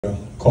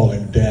call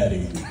him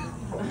daddy.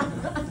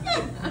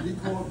 You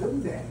call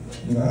them daddy.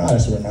 Nah,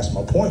 that's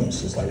my point.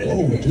 It's just like,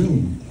 whoa,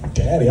 dude,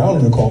 daddy. I don't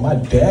even call my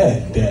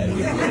dad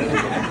daddy.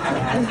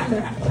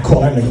 I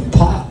call that nigga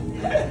Pop.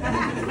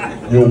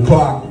 Yo,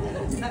 Pop.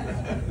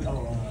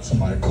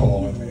 Somebody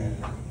calling me.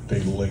 They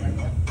late.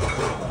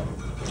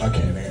 I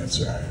can't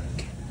answer.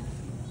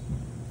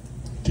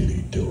 Did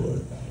he do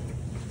it?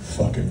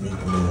 Fucking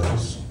Meek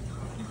Mills.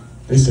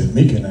 They said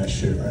Meek in that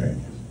shit, right?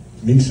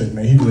 Meek said,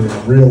 man, he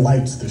wearing real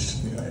lights.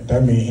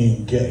 That mean he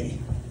ain't gay.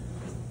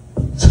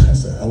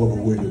 That's a hell of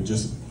a way to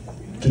just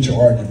get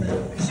your argument.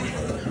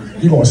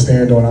 You gonna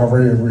stand on our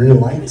real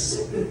lights?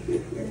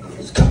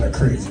 It's kind of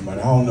crazy, man.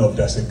 I don't know if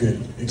that's a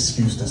good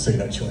excuse to say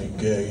that you ain't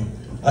gay.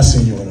 I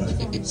seen you in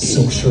a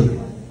silk shirt.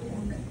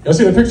 Y'all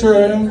see the picture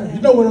of him?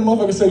 You know when a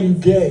motherfucker say you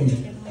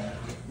gay,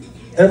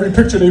 every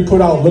picture they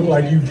put out look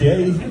like you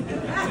gay.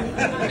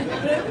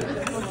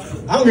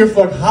 I don't give a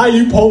fuck how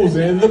you pose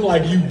it look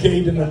like you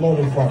gay than the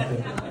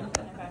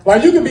motherfucker.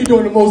 Like you could be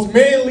doing the most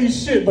manly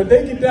shit, but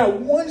they get that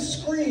one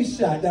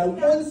screenshot, that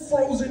one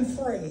frozen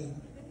frame.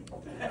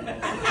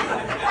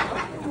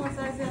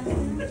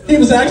 He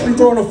was actually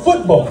throwing a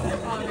football.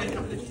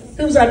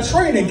 He was at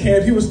training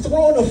camp, he was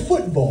throwing a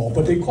football,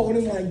 but they called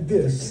him like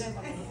this.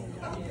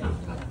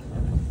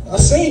 I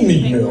seen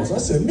Meek Mills. I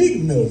said,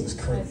 Meek Mills is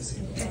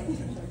crazy.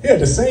 He had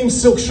the same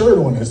silk shirt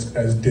on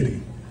as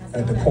Diddy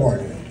at the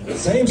party.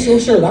 Same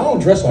silk shirt. I don't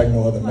dress like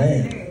no other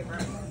man.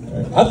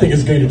 I think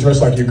it's gay to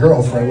dress like your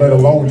girlfriend, let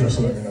alone dress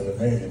like another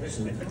man.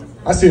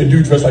 I see a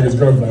dude dress like his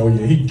girlfriend, like, oh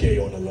yeah, he gay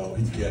on the low.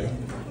 He gay.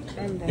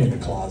 He in the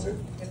closet.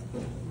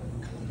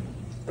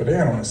 But they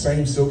had on the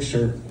same silk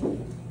shirt.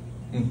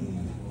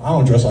 I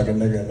don't dress like a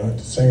nigga in the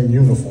same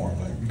uniform.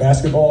 Like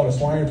basketball, that's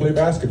why I didn't play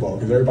basketball,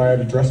 because everybody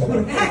had to dress up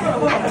like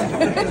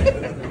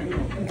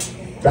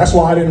That's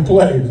why I didn't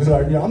play. It's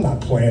like, yeah, I'm not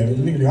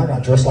playing. I'm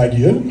not dressed like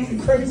you.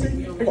 You crazy?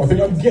 They're gonna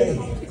think I'm gay.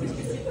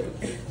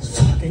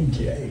 Fucking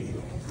gay.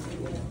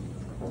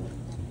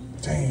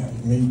 Damn,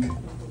 Meek.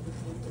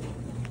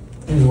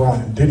 He's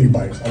riding Diddy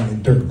bikes. I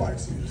mean, dirt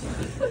bikes.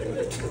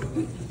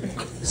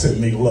 He said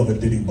Meek love a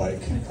Diddy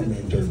bike. I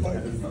mean, dirt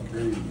bike.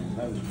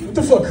 What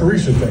the fuck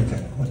Carisha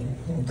thinking?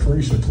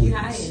 Carisha,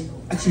 please.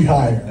 She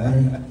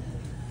hiring, right?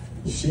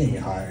 She ain't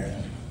hiring.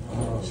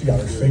 She got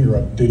her finger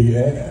up Diddy's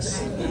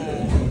ass.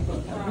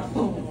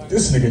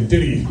 This nigga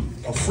Diddy,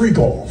 a freak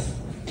off.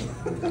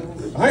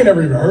 I ain't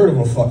never even heard of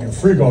a fucking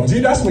freak off. See,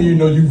 that's when you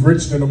know you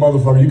rich than a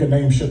motherfucker. You can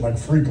name shit like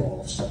freak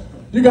offs.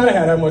 You gotta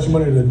have that much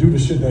money to do the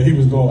shit that he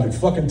was doing, like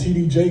fucking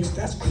TD Jakes.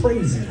 That's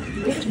crazy.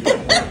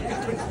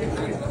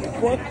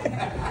 What?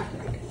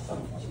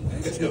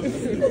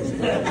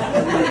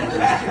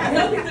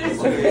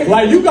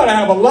 Like you gotta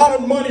have a lot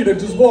of money to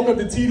just walk up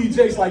to TD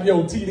Jakes like,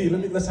 yo,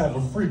 TD, let's have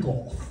a freak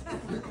off.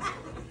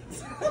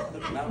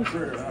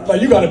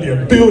 Like you gotta be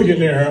a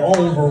billionaire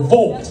on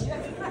Revolt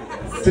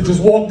to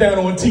just walk down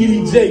on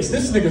TD Jakes.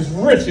 This nigga's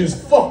rich as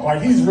fuck,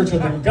 like he's richer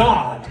than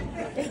God.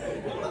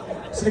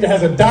 This nigga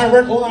has a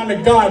direct line to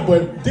God,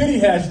 but Diddy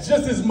has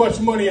just as much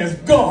money as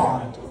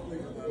God.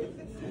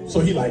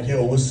 So he like,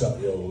 yo, what's up,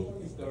 yo?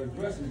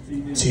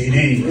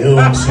 TD, you know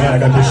what I'm saying? I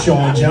got this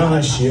Sean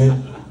John shit.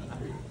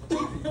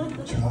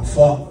 Trying to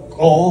fuck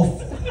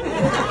off.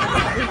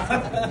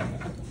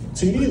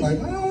 TD like,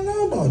 I don't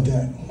know about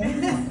that.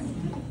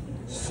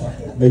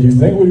 Fuck. Made you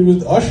think what he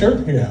was,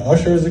 Usher? Yeah,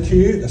 Usher as a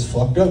kid, that's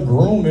fucked up.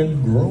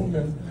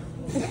 Grooming.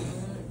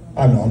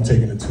 I know, I'm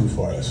taking it too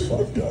far, that's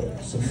fucked up.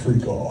 It's a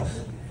freak off.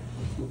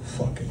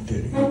 Fucking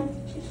Diddy.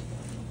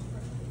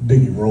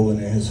 Biggie rolling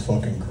in his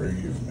fucking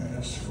grave, man,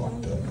 that's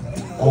fucked up.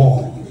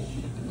 Oh.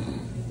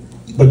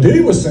 But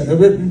Diddy was saying,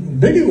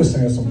 Biggie was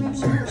saying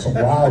some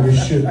wild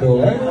shit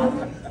though, right?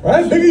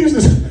 Right? Biggie used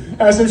to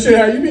have some shit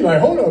how you be like,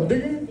 hold up,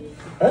 Biggie.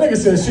 That nigga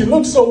said she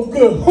looks so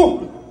good.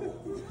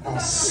 I'll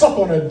suck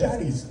on her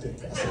daddy's dick.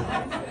 I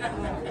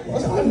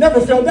said, I never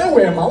felt that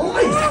way in my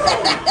life.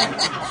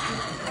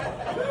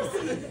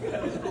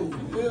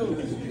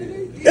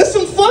 There's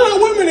some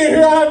fine women in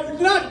here. I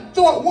not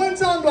thought one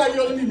time like,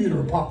 yo, let me meet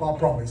her pop. I'll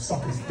probably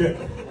suck his dick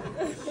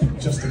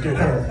just to get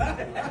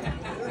her.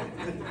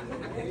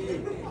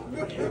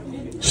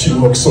 She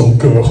looks so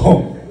good,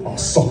 I'll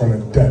suck on her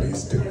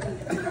daddy's dick.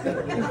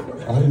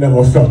 I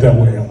never felt that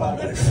way in my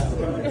life.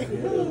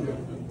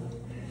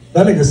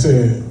 That nigga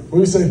said, what do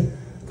you say?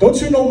 Don't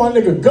you know my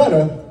nigga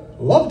Gutter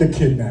love to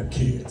kidnap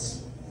kids?